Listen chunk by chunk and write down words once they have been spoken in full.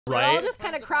Right? They're all just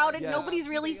kind of crowded. Yes. Nobody's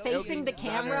really facing the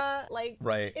camera. Like,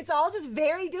 it's all just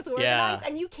very disorganized,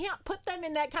 and you can't put them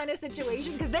in that kind of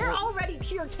situation because they're already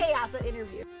pure chaos at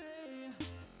interview.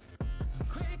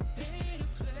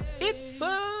 It's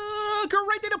a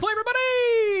great day to play,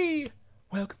 everybody!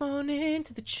 Welcome on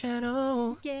into the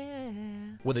channel. Yeah.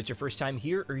 Whether it's your first time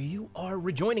here or you are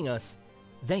rejoining us,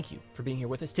 thank you for being here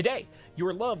with us today. You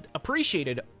are loved,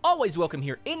 appreciated, always welcome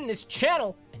here in this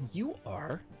channel, and you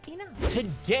are Tina.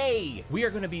 Today, we are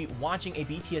going to be watching a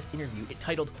BTS interview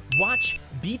titled "Watch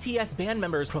BTS Band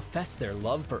Members Profess Their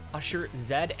Love for Usher,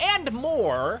 Zed, and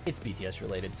More." It's BTS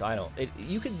related, so I don't.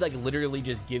 You could like literally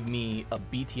just give me a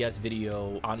BTS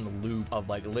video on the loop of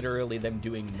like literally them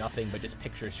doing nothing but just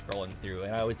pictures scrolling through,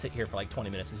 and I would sit here for like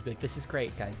 20 minutes and just be like, "This is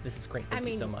great, guys. This is great. Thank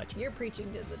you so much." You're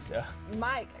preaching to the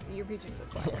Mike. You're preaching to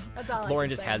the choir. That's all.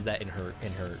 Lauren just has that in her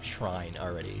shrine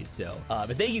already. So,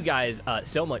 but thank you guys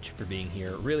so much for being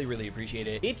here. Really appreciate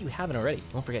it. If you haven't already,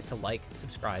 don't forget to like,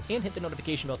 subscribe, and hit the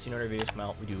notification bell so you know when our videos come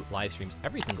out. We do live streams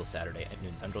every single Saturday at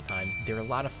noon Central Time. They're a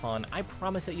lot of fun. I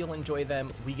promise that you'll enjoy them.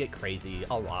 We get crazy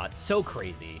a lot. So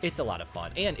crazy. It's a lot of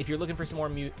fun. And if you're looking for some more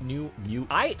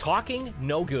talking,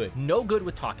 no good. No good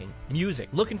with talking. Music.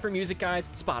 Looking for music, guys?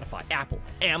 Spotify, Apple,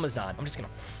 Amazon. I'm just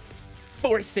gonna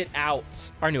force it out.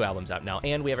 Our new album's out now,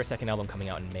 and we have our second album coming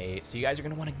out in May. So you guys are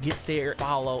gonna want to get there,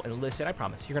 follow, and listen. I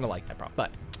promise you're gonna like that,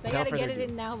 but they gotta get it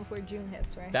in now before June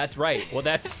hits, right? That's right. Well,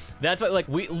 that's what like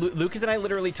Lucas and I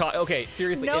literally talk. Okay,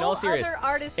 seriously, in all seriousness, no other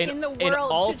artist in the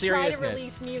world should try to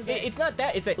release music. It's not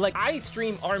that. It's like I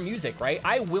stream our music, right?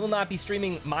 I will not be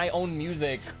streaming my own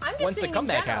music once the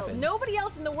comeback happens. Nobody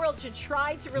else in the world should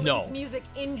try to release music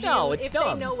in June if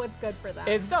they know what's good for them.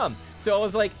 It's dumb. So I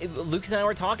was like, Lucas and I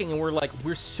were talking, and we're like,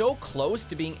 we're so close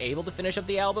to being able to finish up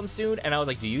the album soon. And I was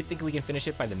like, do you think we can finish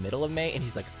it by the middle of May? And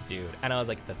he's like, dude. And I was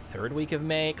like, the third week of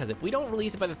May? Because if we don't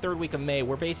release it by the third week of May,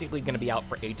 we're basically going to be out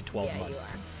for 8 to 12 months. You are.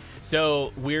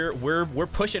 So we're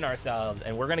pushing ourselves,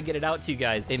 and we're gonna get it out to you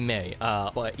guys in May.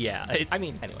 But yeah,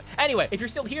 anyway, if you're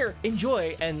still here,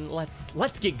 enjoy, and let's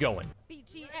get going.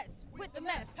 BTS with the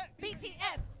mess.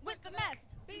 BTS with the mess.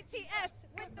 BTS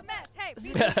with the mess. Hey,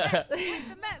 BTS with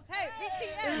the mess. Hey,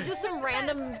 BTS. This is just some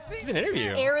random this is an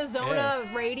interview. Arizona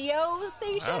radio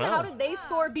station. How did they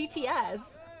score BTS? Yes.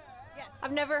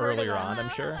 I've never heard of earlier them. on, I'm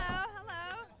sure. Hello.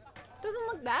 It doesn't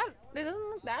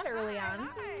look that early on.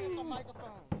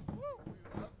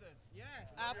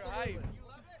 Absolutely.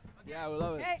 Yeah, we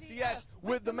love it. BTS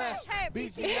with the mess.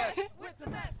 BTS with the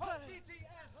mess.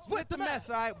 with the mess.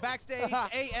 All right, backstage,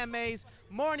 AMAs,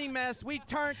 morning mess. We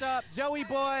turned up. Joey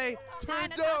Boy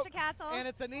turned up. And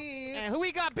it's Anise. And who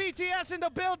we got? BTS in the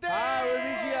building. Hi,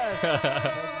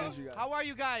 we're BTS. How are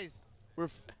you guys?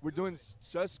 We're doing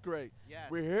just great. Yes.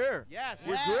 We're here. Yes.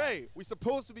 We're great. We're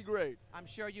supposed to be great. I'm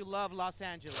sure you love Los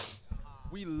Angeles.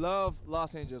 We love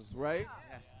Los Angeles, right?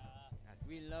 Yes.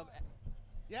 We love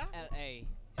LA.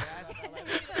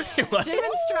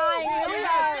 Jimin's trying really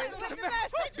hard.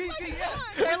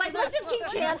 BTS. They're like, let's just keep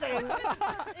chanting. This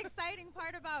is exciting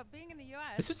part about being in the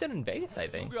U.S. This was done in Vegas, I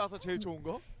think.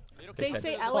 They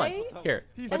say LA? Here.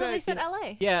 They said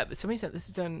LA. Yeah, but somebody said this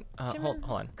is done. Hold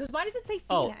on. Because why does it say Phoenix?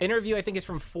 Oh, interview I think is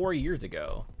from 4 years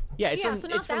ago. Yeah, it's from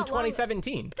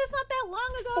 2017. That's not that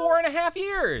long ago. 4.5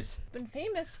 years. It's been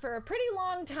famous for a pretty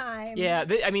long time. Yeah,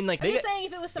 I mean, like I'm just saying,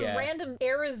 if it was some random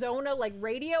Arizona like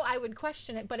radio, I would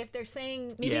question it. But if they're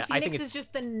saying maybe Phoenix is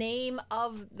just the name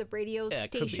of the radio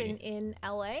station in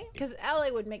LA, because LA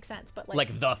would make sense. But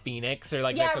like the Phoenix or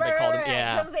like that's what they called it.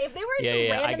 Yeah. If they were in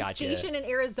some random station in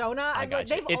Arizona, I'd be like,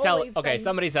 they've always okay,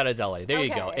 somebody said it's LA. There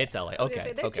you go. It's LA.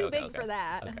 Okay. They're too big for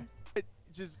that. Okay.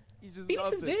 He just Phoenix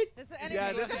loves is big.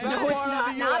 Yeah, this is the No, best it's part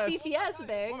of the not US. BTS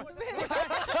big.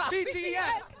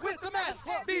 BTS with the mess.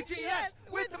 BTS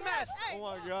with the mess. Oh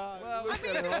my God. Look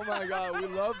at him. Oh my God. We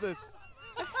love this.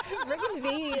 Look at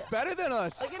me. He's better than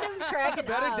us. Look at him cracking He's a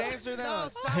better up. dancer than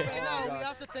us. Stop it. No, we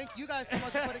have to thank you guys so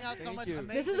much for putting out so much amazing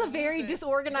This is a very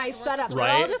disorganized setup. They're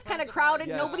Right? all just kind of crowded.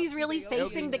 Yes. Nobody's really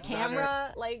facing the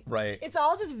camera. Like, Right. it's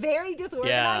all just very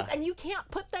disorganized, and you can't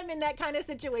put them in that kind of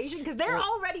situation because they're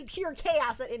already pure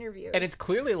chaos at interviews. And it's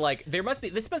clearly like this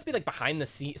must be like behind the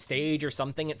stage or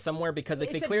something at somewhere because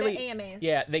like It's they clearly the AMAs.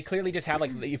 Yeah, they clearly just have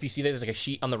like if you see there's like a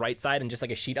sheet on the right side and just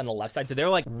like a sheet on the left side, so they're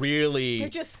like really They're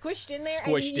just squished in there,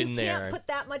 squished and in you there. can't put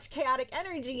that much chaotic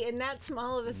energy in that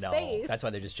small of a No, space. that's why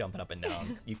they're just jumping up and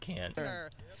down. You can't.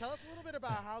 Tell us a little bit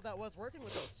about how that was working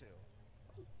with those two.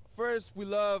 First, we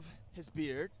love his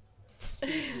beard.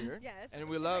 Steve's beard. Yes. And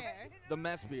we love the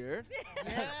mess beard.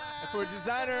 And for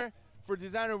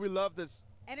designer, we love this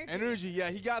energy.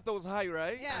 Yeah, he got those high,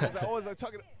 right? Yeah. I was always like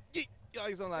talking.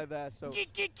 like something like that. So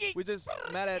we just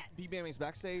met at BBMA's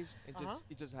backstage, and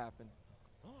it just happened.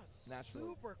 Oh, it's Naturally.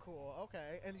 super cool.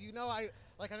 Okay, and you know, I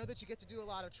know that you get to do a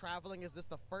lot of traveling. Is this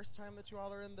the first time that you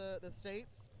all are in the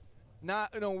States?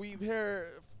 Not, we've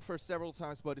here for several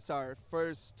times, but it's our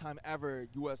first time ever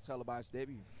U.S. televised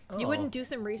debut. You wouldn't do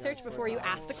some research before you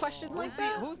asked a question like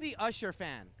that? Who's the Usher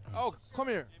fan? Oh, come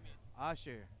here.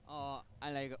 Usher. Oh,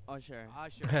 I like Usher.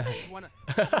 Usher. He's one of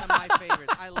my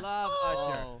favorites. I love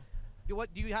Usher. Oh. Do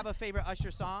you have a favorite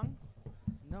Usher song?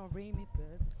 No, bring me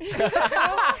back. He's so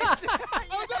cute.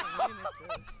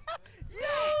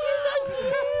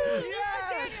 He's a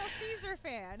Daniel Caesar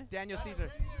fan. Daniel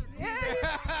Caesar.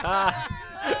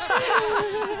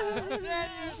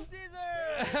 Daniel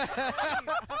Caesar.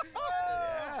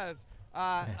 Yes.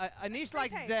 Anish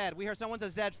likes take. Zed. We heard someone's a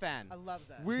Zed fan. I love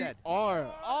that. We Zed. are.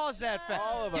 All Zed fans.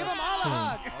 All of Give us. them all a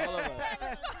hug. All of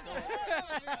us.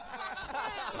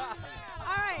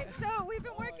 All right, so we've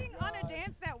been working on a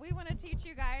dance that we want to teach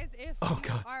you guys if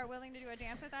you are willing to do a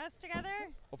dance with us together.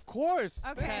 Of course.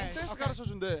 Okay. 댄스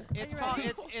가르쳐준대.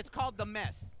 It's called The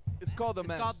Mess. It's called the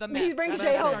mess. It's called The Mess. He brings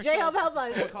That's J-Hope. our J-Hope show. helps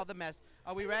us. It's called The Mess.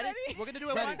 Are we ready? We're going to do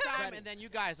it one time, and then you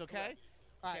guys, okay?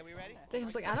 Okay, we ready?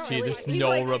 James like, I don't Gee, really. there's he's no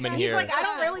like, room in he's here. like, I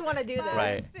don't really want to do this. 5,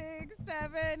 Right. 6,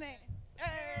 7, 8.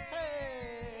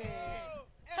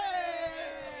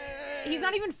 He's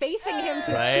not even facing him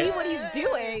to Right. see what he's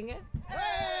doing.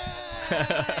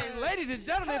 Hey, ladies and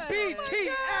gentlemen,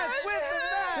 BTS with The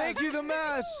Mess. Thank you, the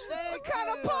mess. What kind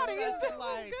of party is this?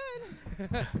 Like,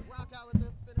 rock out with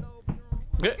this, spin it over.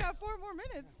 We got 4 more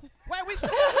minutes. Wait, we still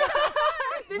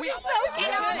This is so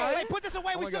Wait, cute. put this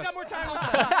away. We my still gosh. got more time.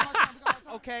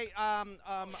 Okay,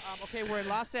 okay, we're in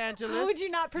Los Angeles. How would you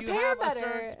not Do you prepare have a better?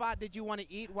 certain spot that you want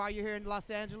to eat while you're here in Los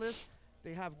Angeles?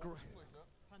 They have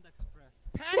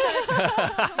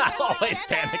Always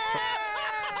Panda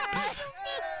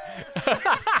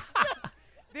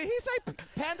Did he say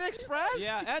Panda Express?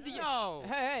 Yeah, and No.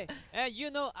 hey, and you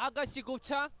know 아가씨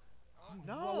곱창?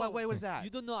 No. Wait, what is that? You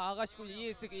don't know 아가씨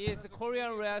곱창? It's a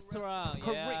Korean restaurant.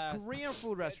 Yeah. Korean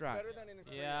food restaurant.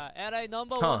 Yeah, LA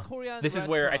number Huh. 1 Korean This is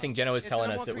where I restaurant. think Jenna was It's telling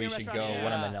the us number that we one should Korean go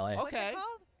when I'm in restaurant. LA. Okay.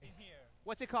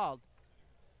 What's it called?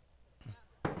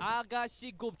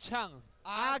 아가씨 곱창.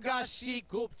 Agashi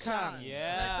Gupchang.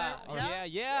 Yeah. Yeah?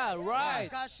 Yeah, right.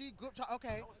 Gashi Gupta.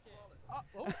 Okay.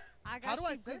 I got How do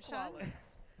I you, say Gupcha.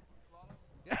 flawless?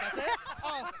 Yes, that's it?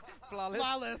 Oh, Flawless.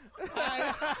 flawless.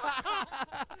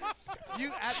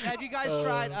 Have you guys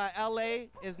tried? LA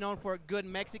is known for good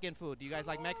Mexican food. Do you guys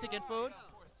like Mexican food?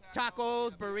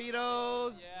 Tacos,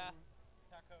 burritos. Yeah.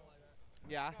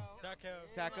 Yeah.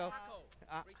 Taco.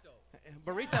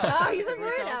 Burrito. Oh, he's a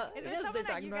burrito. Is He there knows what someone they're that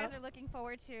talking you guys about. are looking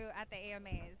forward to at the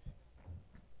AMAs?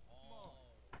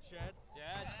 Jed.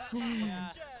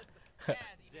 Yeah.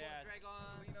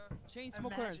 Chain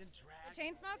smokers. The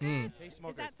Chainsmokers? Chainsmokers.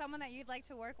 Is that someone that you'd like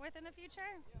to work with in the future?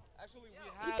 Actually, we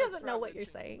He had doesn't know what you're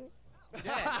saying.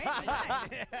 Excuse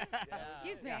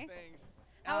me. Thanks.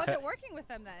 How was it working with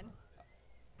them then?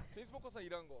 페이스북에서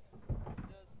일한 거.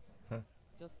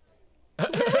 Just. Poor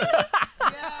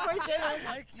Jalen.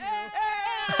 Like you.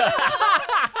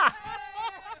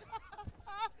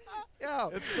 Yo,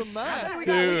 It's the we mess. got, we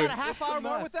Dude. got a half hour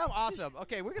more with them. Awesome.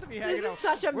 Okay, we're gonna be hanging This out. is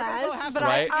such a We're gonna go mess, have but some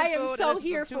Right? Mexican I am food so and some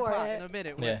here for Tupac it. in a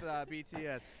minute Yeah. with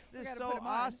BTS. This is gotta so put 'em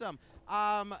on.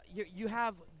 awesome. You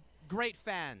have great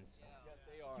fans. Yes,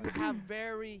 they are. You have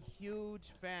very huge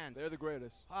fans. They're the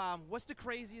greatest. What's the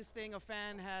craziest thing a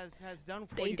fan has done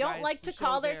for They you don't guys like to show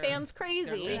call their their fans Their crazy.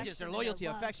 allegiance, their loyalty,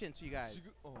 affection to you guys.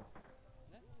 지금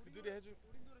그들이 해준.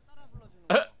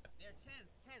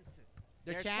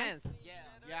 Their chants. Yeah.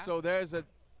 So there's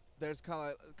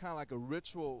kind of like a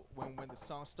ritual when the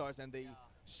song starts and they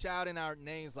shouting our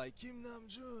names like Kim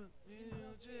Namjoon.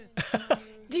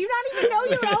 Do you not even know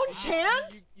your own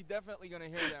chant? You're definitely gonna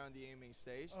hear that on the aiming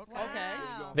stage. Okay.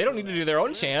 Wow. They don't need to do their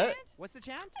own chant. What's the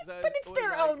chant? But it's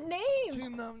their own name.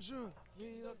 Kim Namjoon,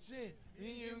 민혁진,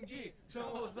 민윤기,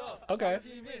 정호석, Okay.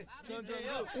 박지민,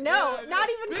 전정국. No, not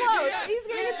even close. He's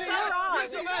getting it so wrong.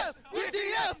 BTS,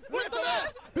 BTS with the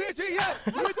mess. BTS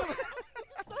with the mess.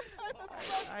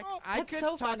 I That's could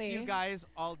so talk funny. to you guys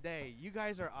all day. You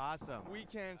guys are awesome. We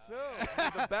can too.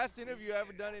 It's the best interview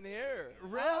ever done in here.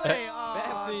 Really?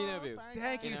 Best interview.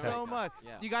 Thank you You know? so much.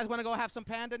 Yeah. You guys want to go have some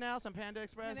Panda now? Some Panda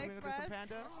Express? Panda We're gonna do some Express?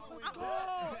 Panda?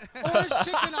 Orange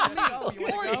chicken on me. you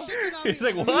wanna Orange go? chicken on me. He's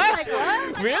like, He's what? like,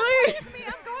 what? Really? Me,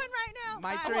 I'm going right now.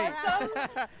 My Bye.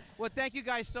 treat. Well, thank you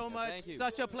guys so much. thank you.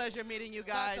 Such a pleasure meeting you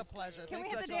guys. Such a pleasure. Can we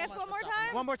Thanks hit the so dance much one for more stopping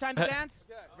time? One more time to dance?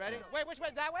 Ready? Wait, which way?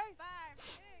 That way? 5,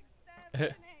 6,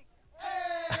 7,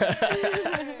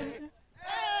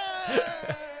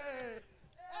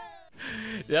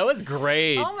 8. That was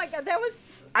great. Oh my god, that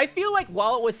was... I feel like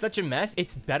while it was such a mess,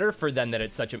 it's better for them that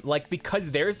it's such a... Like, because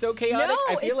they're so chaotic,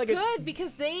 I feel like it's good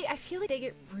because I feel like they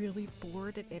get really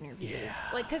bored at interviews. Yeah.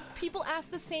 Like, because people ask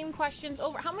the same questions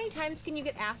over. How many times can you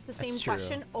get asked the same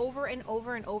question over and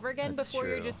over and over again before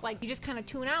you're just like, you just kind of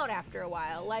tune out after a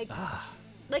while? Like...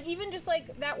 Like, even just,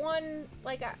 like, that one,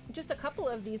 like, just a couple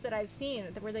of these that I've seen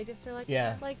where they just are like,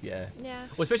 yeah. Well,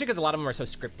 especially because a lot of them are so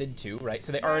scripted, too, right?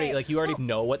 So they already, like, you already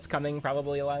know what's coming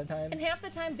probably a lot of times. And half the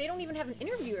time, they don't even have an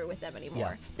interviewer with them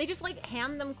anymore. Yeah. They just, like,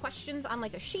 hand them questions on,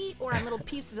 like, a sheet or on little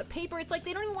pieces of paper. It's like,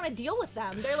 they don't even want to deal with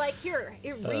them. They're like, here,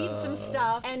 read some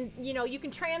stuff, and, you know, you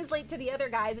can translate to the other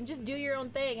guys and just do your own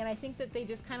thing. And I think that they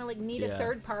just kind of, like, need a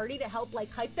third party to help, like,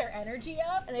 hype their energy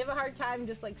up. And they have a hard time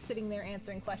just, like, sitting there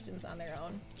answering questions on their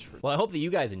own. True. Well, I hope that you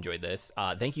guys enjoyed this.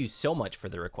 Thank you so much for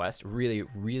the request. Really,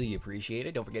 really appreciate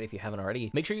it. Don't forget, if you haven't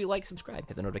already, make sure you like, subscribe,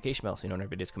 hit the notification bell so you know when our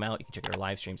videos come out. You can check our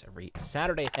live streams every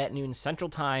Saturday at noon Central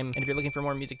Time. And if you're looking for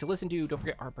more music to listen to, don't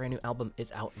forget our brand new album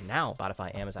is out now.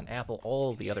 Spotify, Amazon, Apple,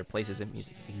 all the other places that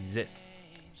music exists.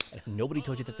 And if nobody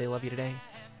told you that they love you today,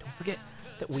 don't forget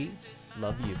that we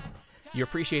love you. You're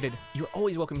appreciated. You're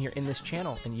always welcome here in this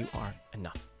channel, and you are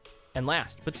enough. And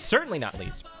last, but certainly not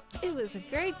least, it was a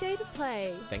great day to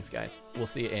play. Thanks, guys. We'll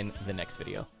see you in the next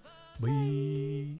video. Bye.